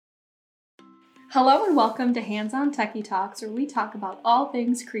Hello and welcome to Hands-On Techie Talks, where we talk about all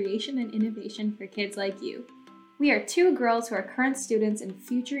things creation and innovation for kids like you. We are two girls who are current students and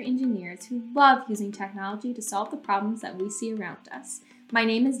future engineers who love using technology to solve the problems that we see around us. My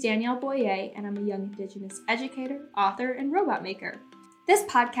name is Danielle Boyer, and I'm a young Indigenous educator, author, and robot maker. This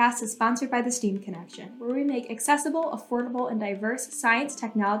podcast is sponsored by the STEAM Connection, where we make accessible, affordable, and diverse science,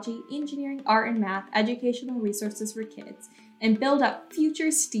 technology, engineering, art, and math educational resources for kids and build up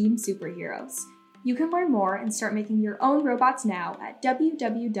future STEAM superheroes. You can learn more and start making your own robots now at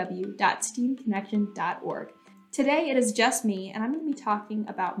www.steamconnection.org. Today it is just me, and I'm going to be talking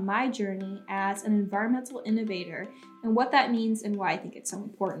about my journey as an environmental innovator and what that means and why I think it's so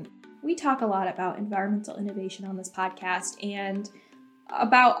important. We talk a lot about environmental innovation on this podcast and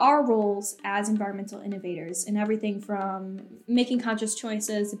about our roles as environmental innovators in everything from making conscious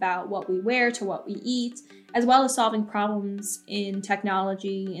choices about what we wear to what we eat, as well as solving problems in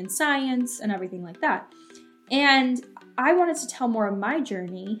technology and science and everything like that. And I wanted to tell more of my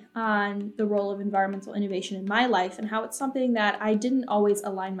journey on the role of environmental innovation in my life and how it's something that I didn't always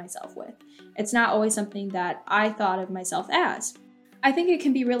align myself with. It's not always something that I thought of myself as. I think it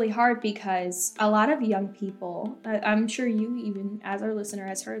can be really hard because a lot of young people, I'm sure you even as our listener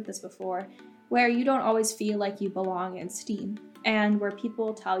has heard this before, where you don't always feel like you belong in STEAM and where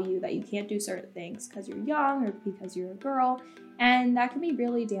people tell you that you can't do certain things because you're young or because you're a girl, and that can be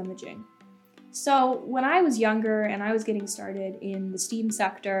really damaging. So when I was younger and I was getting started in the STEAM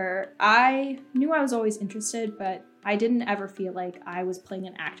sector, I knew I was always interested, but I didn't ever feel like I was playing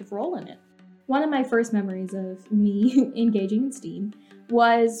an active role in it. One of my first memories of me engaging in STEAM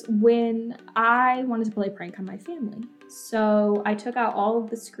was when I wanted to play a prank on my family. So I took out all of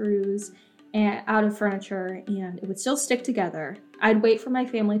the screws out of furniture and it would still stick together. I'd wait for my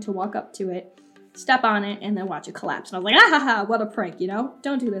family to walk up to it, step on it, and then watch it collapse. And I was like, ah ha ha, what a prank, you know?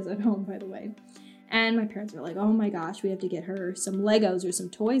 Don't do this at home, by the way. And my parents were like, oh my gosh, we have to get her some Legos or some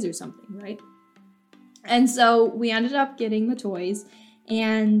toys or something, right? And so we ended up getting the toys,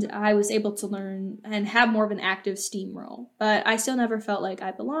 and I was able to learn and have more of an active STEAM role. But I still never felt like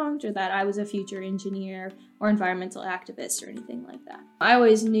I belonged or that I was a future engineer or environmental activist or anything like that. I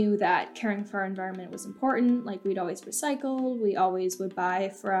always knew that caring for our environment was important. Like, we'd always recycle, we always would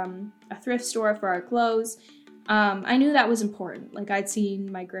buy from a thrift store for our clothes. I knew that was important. Like, I'd seen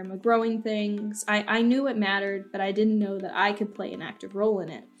my grandma growing things. I knew it mattered, but I didn't know that I could play an active role in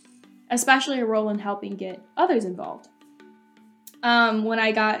it, especially a role in helping get others involved. When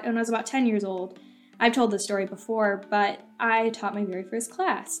I was about 10 years old, I've told this story before, but I taught my very first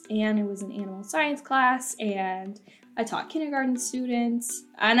class, and it was an animal science class, and I taught kindergarten students,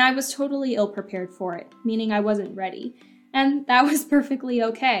 and I was totally ill-prepared for it, meaning I wasn't ready, and that was perfectly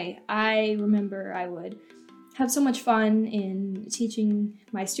okay. I remember I would have so much fun in teaching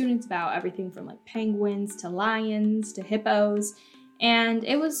my students about everything from like penguins to lions to hippos. And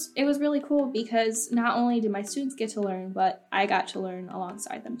it was really cool because not only did my students get to learn, but I got to learn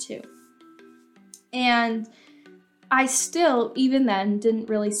alongside them too. And I still, even then, didn't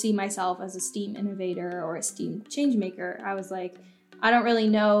really see myself as a STEAM innovator or a STEAM change maker. I was like, I don't really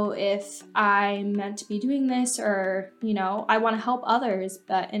know if I'm meant to be doing this or, I want to help others,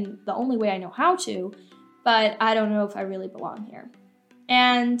 but in the only way I know how to, but I don't know if I really belong here.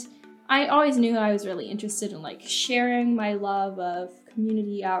 And I always knew I was really interested in like sharing my love of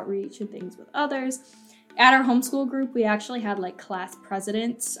community outreach and things with others. At our homeschool group, we actually had like class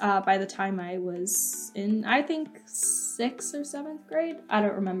presidents by the time I was in, I think, 6th or 7th grade. I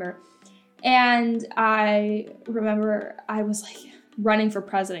don't remember. And I remember I was like running for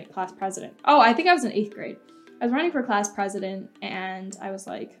class president. Oh, I think I was in 8th grade. I was running for class president and I was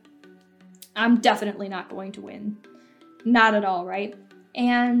like, I'm definitely not going to win. Not at all, right?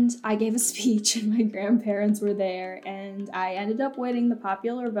 And I gave a speech and my grandparents were there and I ended up winning the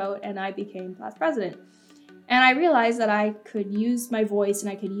popular vote and I became class president. And I realized that I could use my voice and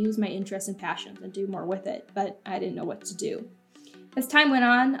I could use my interests and passions and do more with it, but I didn't know what to do. As time went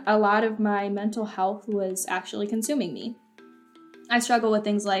on, a lot of my mental health was actually consuming me. I struggle with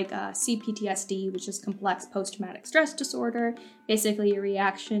things like CPTSD, which is complex post-traumatic stress disorder, basically a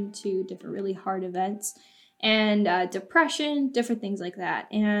reaction to different really hard events, and depression, different things like that.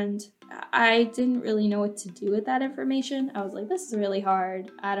 And I didn't really know what to do with that information. I was like, this is really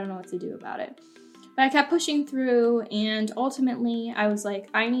hard. I don't know what to do about it. But I kept pushing through, and ultimately I was like,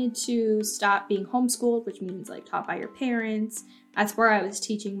 I need to stop being homeschooled, which means like taught by your parents. That's where I was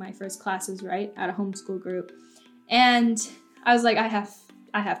teaching my first classes, right, at a homeschool group. And I was like, I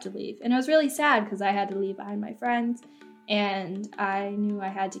have to leave. And it was really sad because I had to leave behind my friends. And I knew I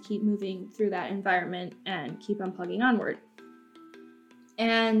had to keep moving through that environment and keep on plugging onward.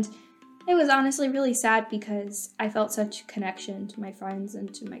 And It was honestly really sad because I felt such connection to my friends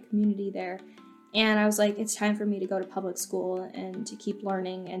and to my community there. And I was like, it's time for me to go to public school and to keep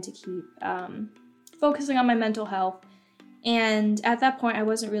learning and to keep focusing on my mental health. And at that point, I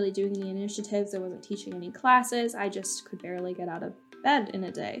wasn't really doing any initiatives. I wasn't teaching any classes. I just could barely get out of bed in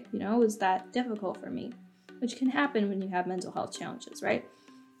a day. It was that difficult for me, which can happen when you have mental health challenges, right?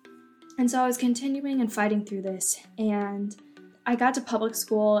 And so I was continuing and fighting through this. And I got to public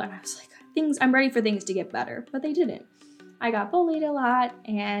school and I was like, I'm ready for things to get better, but they didn't. I got bullied a lot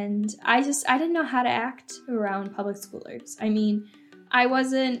and I didn't know how to act around public schoolers.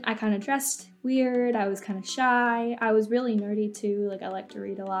 I kind of dressed weird. I was kind of shy. I was really nerdy too. Like I liked to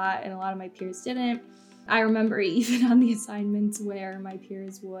read a lot and a lot of my peers didn't. I remember even on the assignments where my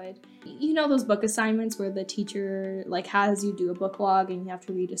peers would, those book assignments where the teacher has you do a book log and you have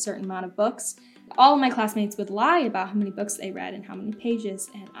to read a certain amount of books. All of my classmates would lie about how many books they read and how many pages,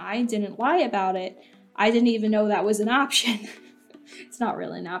 and I didn't lie about it. I didn't even know that was an option. It's not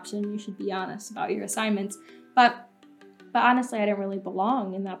really an option. You should be honest about your assignments. But honestly, I didn't really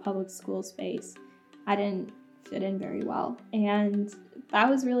belong in that public school space. I didn't fit in very well. And that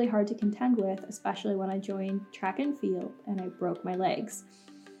was really hard to contend with, especially when I joined track and field and I broke my legs.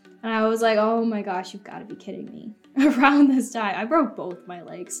 And I was like, oh my gosh, you've got to be kidding me. Around this time, I broke both my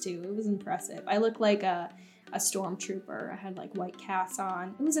legs too. It was impressive. I looked like a stormtrooper. I had white casts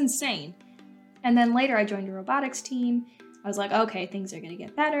on. It was insane. And then later I joined a robotics team. I was like, okay, things are going to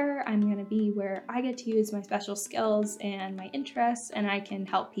get better. I'm going to be where I get to use my special skills and my interests and I can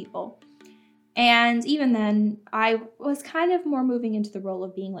help people. And even then, I was kind of more moving into the role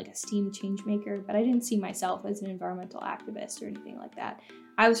of being a STEAM change maker, but I didn't see myself as an environmental activist or anything like that.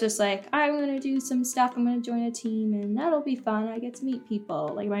 I was just like, I'm going to do some stuff. I'm going to join a team and that'll be fun. I get to meet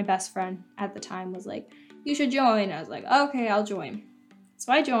people. My best friend at the time was like, you should join. I was like, okay, I'll join.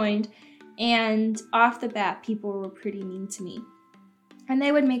 So I joined, and off the bat, people were pretty mean to me. And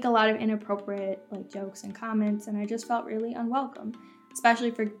they would make a lot of inappropriate jokes and comments, and I just felt really unwelcome, especially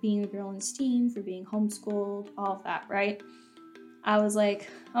for being a girl in STEAM, for being homeschooled, all of that, right? I was like,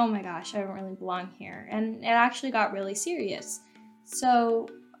 oh my gosh, I don't really belong here. And it actually got really serious. So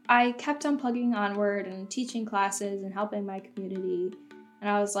I kept on plugging onward and teaching classes and helping my community. And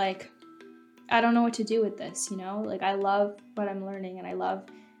I was like, I don't know what to do with this, I love what I'm learning and I love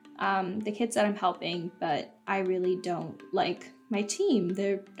the kids that I'm helping, but I really don't like my team.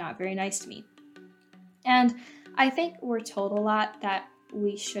 They're not very nice to me. And I think we're told a lot that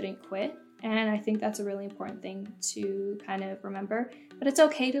we shouldn't quit. And I think that's a really important thing to kind of remember. But it's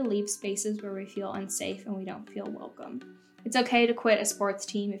okay to leave spaces where we feel unsafe and we don't feel welcome. It's okay to quit a sports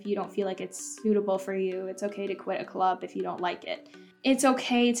team if you don't feel like it's suitable for you. It's okay to quit a club if you don't like it. It's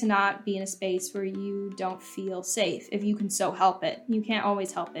okay to not be in a space where you don't feel safe if you can so help it. You can't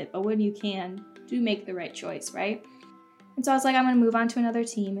always help it, but when you can, do make the right choice, right? And so I was like, I'm going to move on to another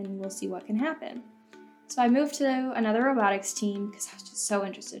team and we'll see what can happen. So I moved to another robotics team because I was just so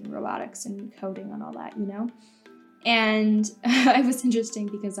interested in robotics and coding and all that, And it was interesting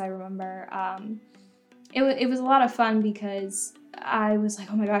because I remember it was a lot of fun because I was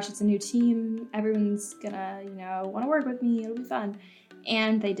like, oh my gosh, it's a new team. Everyone's gonna, want to work with me. It'll be fun.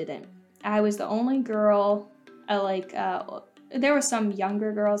 And they didn't. I was the only girl. There were some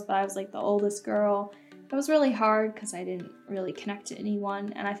younger girls, but I was the oldest girl. It was really hard because I didn't really connect to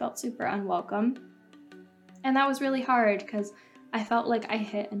anyone and I felt super unwelcome. And that was really hard because I felt like I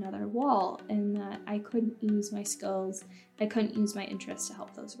hit another wall and that I couldn't use my skills. I couldn't use my interests to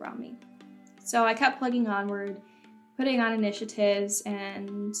help those around me. So I kept plugging onward, putting on initiatives,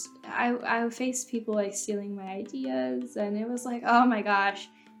 and I faced people stealing my ideas, and it was like, oh my gosh,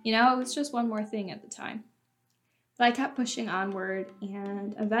 it was just one more thing at the time. But I kept pushing onward,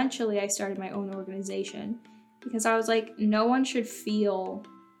 and eventually I started my own organization because I was like, no one should feel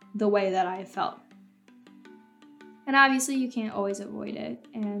the way that I felt. And obviously you can't always avoid it,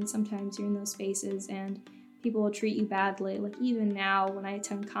 and sometimes you're in those spaces and people will treat you badly. Even now when I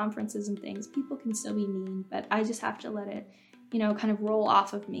attend conferences and things, people can still be mean, but I just have to let it, kind of roll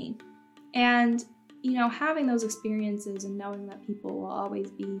off of me. And, having those experiences and knowing that people will always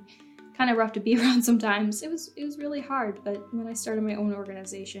be kind of rough to be around sometimes, it was really hard. But when I started my own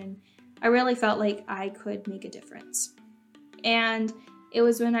organization, I really felt like I could make a difference. And it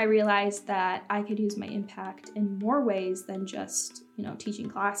was when I realized that I could use my impact in more ways than just, teaching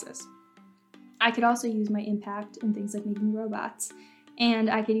classes. I could also use my impact in things like making robots,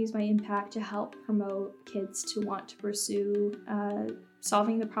 and I could use my impact to help promote kids to want to pursue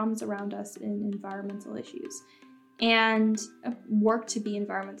solving the problems around us in environmental issues, and work to be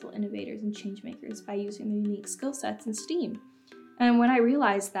environmental innovators and change makers by using their unique skill sets in STEAM. And when I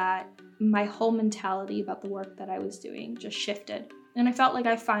realized that, my whole mentality about the work that I was doing just shifted. And I felt like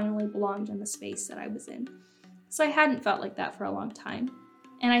I finally belonged in the space that I was in. So I hadn't felt like that for a long time.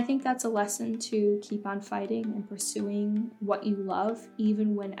 And I think that's a lesson to keep on fighting and pursuing what you love,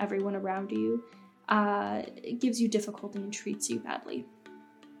 even when everyone around you gives you difficulty and treats you badly.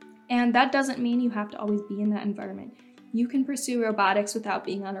 And that doesn't mean you have to always be in that environment. You can pursue robotics without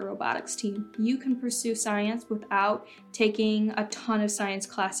being on a robotics team. You can pursue science without taking a ton of science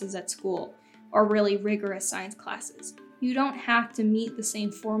classes at school or really rigorous science classes. You don't have to meet the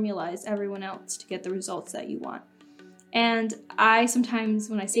same formula as everyone else to get the results that you want. And I sometimes,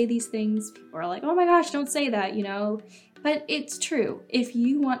 when I say these things, people are like, oh my gosh, don't say that, But it's true. If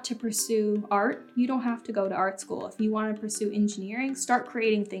you want to pursue art, you don't have to go to art school. If you want to pursue engineering, start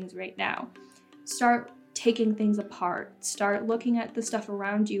creating things right now. Start taking things apart. Start looking at the stuff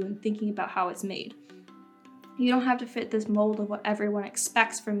around you and thinking about how it's made. You don't have to fit this mold of what everyone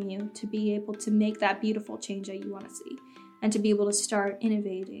expects from you to be able to make that beautiful change that you want to see and to be able to start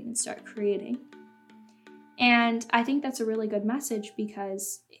innovating and start creating. And I think that's a really good message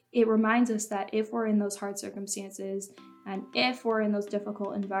because it reminds us that if we're in those hard circumstances and if we're in those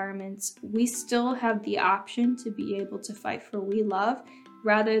difficult environments, we still have the option to be able to fight for what we love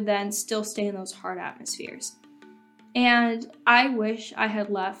rather than still stay in those hard atmospheres. And I wish I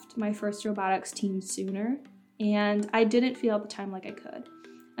had left my first robotics team sooner, and I didn't feel at the time like I could.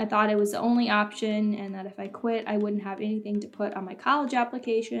 I thought it was the only option and that if I quit, I wouldn't have anything to put on my college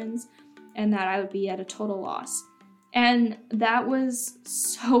applications and that I would be at a total loss. And that was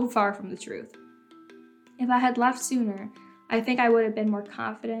so far from the truth. If I had left sooner, I think I would have been more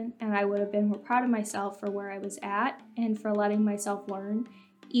confident and I would have been more proud of myself for where I was at and for letting myself learn,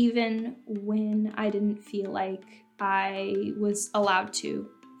 even when I didn't feel like I was allowed to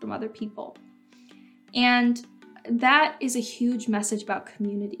from other people. And that is a huge message about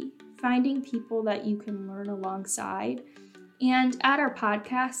community, finding people that you can learn alongside. And at our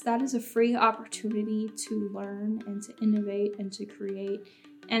podcast, that is a free opportunity to learn and to innovate and to create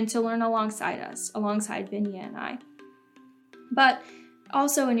and to learn alongside us, alongside Vinya and I. But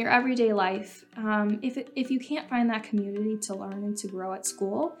also in your everyday life, if you can't find that community to learn and to grow at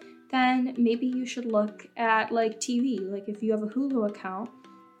school, then maybe you should look at like TV. Like if you have a Hulu account,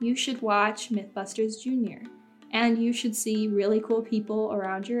 you should watch Mythbusters Jr. And you should see really cool people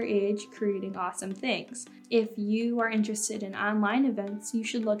around your age creating awesome things. If you are interested in online events, you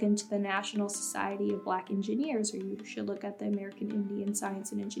should look into the National Society of Black Engineers, or you should look at the American Indian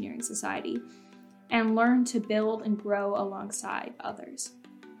Science and Engineering Society and learn to build and grow alongside others.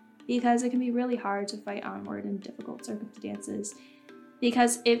 Because it can be really hard to fight onward in difficult circumstances.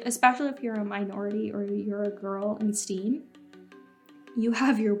 Because especially if you're a minority or you're a girl in STEAM, you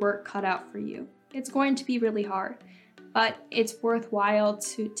have your work cut out for you. It's going to be really hard, but it's worthwhile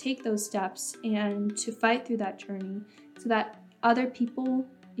to take those steps and to fight through that journey so that other people,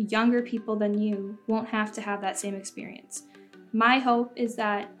 younger people than you, won't have to have that same experience. My hope is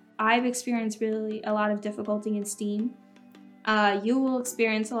that I've experienced really a lot of difficulty in STEAM. You will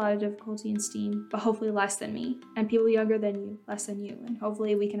experience a lot of difficulty in STEAM, but hopefully less than me, and people younger than you, less than you, and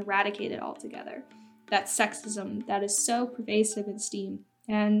hopefully we can eradicate it all together. That sexism that is so pervasive in STEAM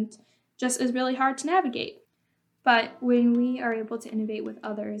and just is really hard to navigate. But when we are able to innovate with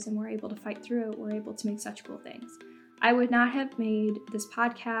others and we're able to fight through it, we're able to make such cool things. I would not have made this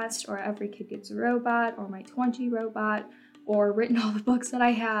podcast or Every Kid Gets a Robot or my 20 Robot or written all the books that I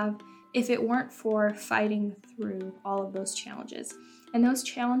have if it weren't for fighting through all of those challenges. And those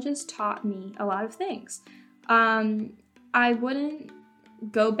challenges taught me a lot of things. I wouldn't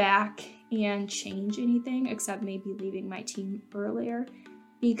go back and change anything except maybe leaving my team earlier,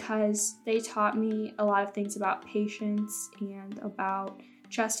 because they taught me a lot of things about patience and about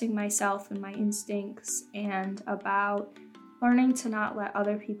trusting myself and my instincts and about learning to not let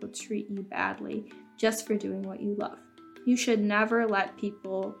other people treat you badly just for doing what you love. You should never let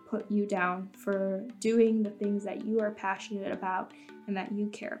people put you down for doing the things that you are passionate about and that you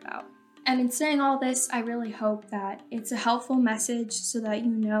care about. And in saying all this, I really hope that it's a helpful message so that you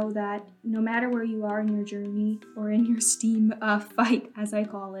know that no matter where you are in your journey or in your STEAM fight, as I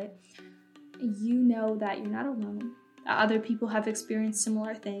call it, you know that you're not alone, that other people have experienced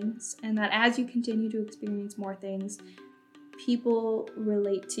similar things, and that as you continue to experience more things, people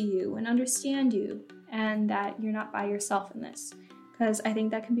relate to you and understand you, and that you're not by yourself in this, because I think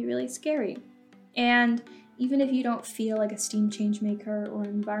that can be really scary. And even if you don't feel like a STEAM changemaker or an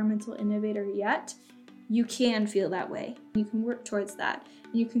environmental innovator yet, you can feel that way. You can work towards that.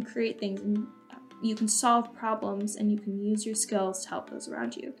 And you can create things and you can solve problems and you can use your skills to help those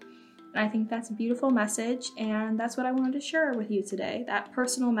around you. And I think that's a beautiful message, and that's what I wanted to share with you today, that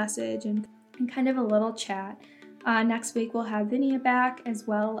personal message and kind of a little chat. Next week, we'll have Vinia back, as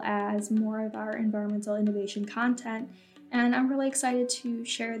well as more of our environmental innovation content. And I'm really excited to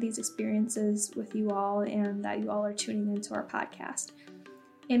share these experiences with you all and that you all are tuning into our podcast.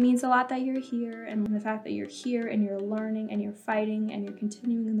 It means a lot that you're here, and the fact that you're here and you're learning and you're fighting and you're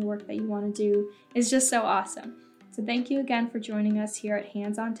continuing in the work that you want to do is just so awesome. So thank you again for joining us here at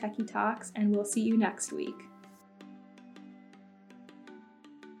Hands On Techie Talks, and we'll see you next week.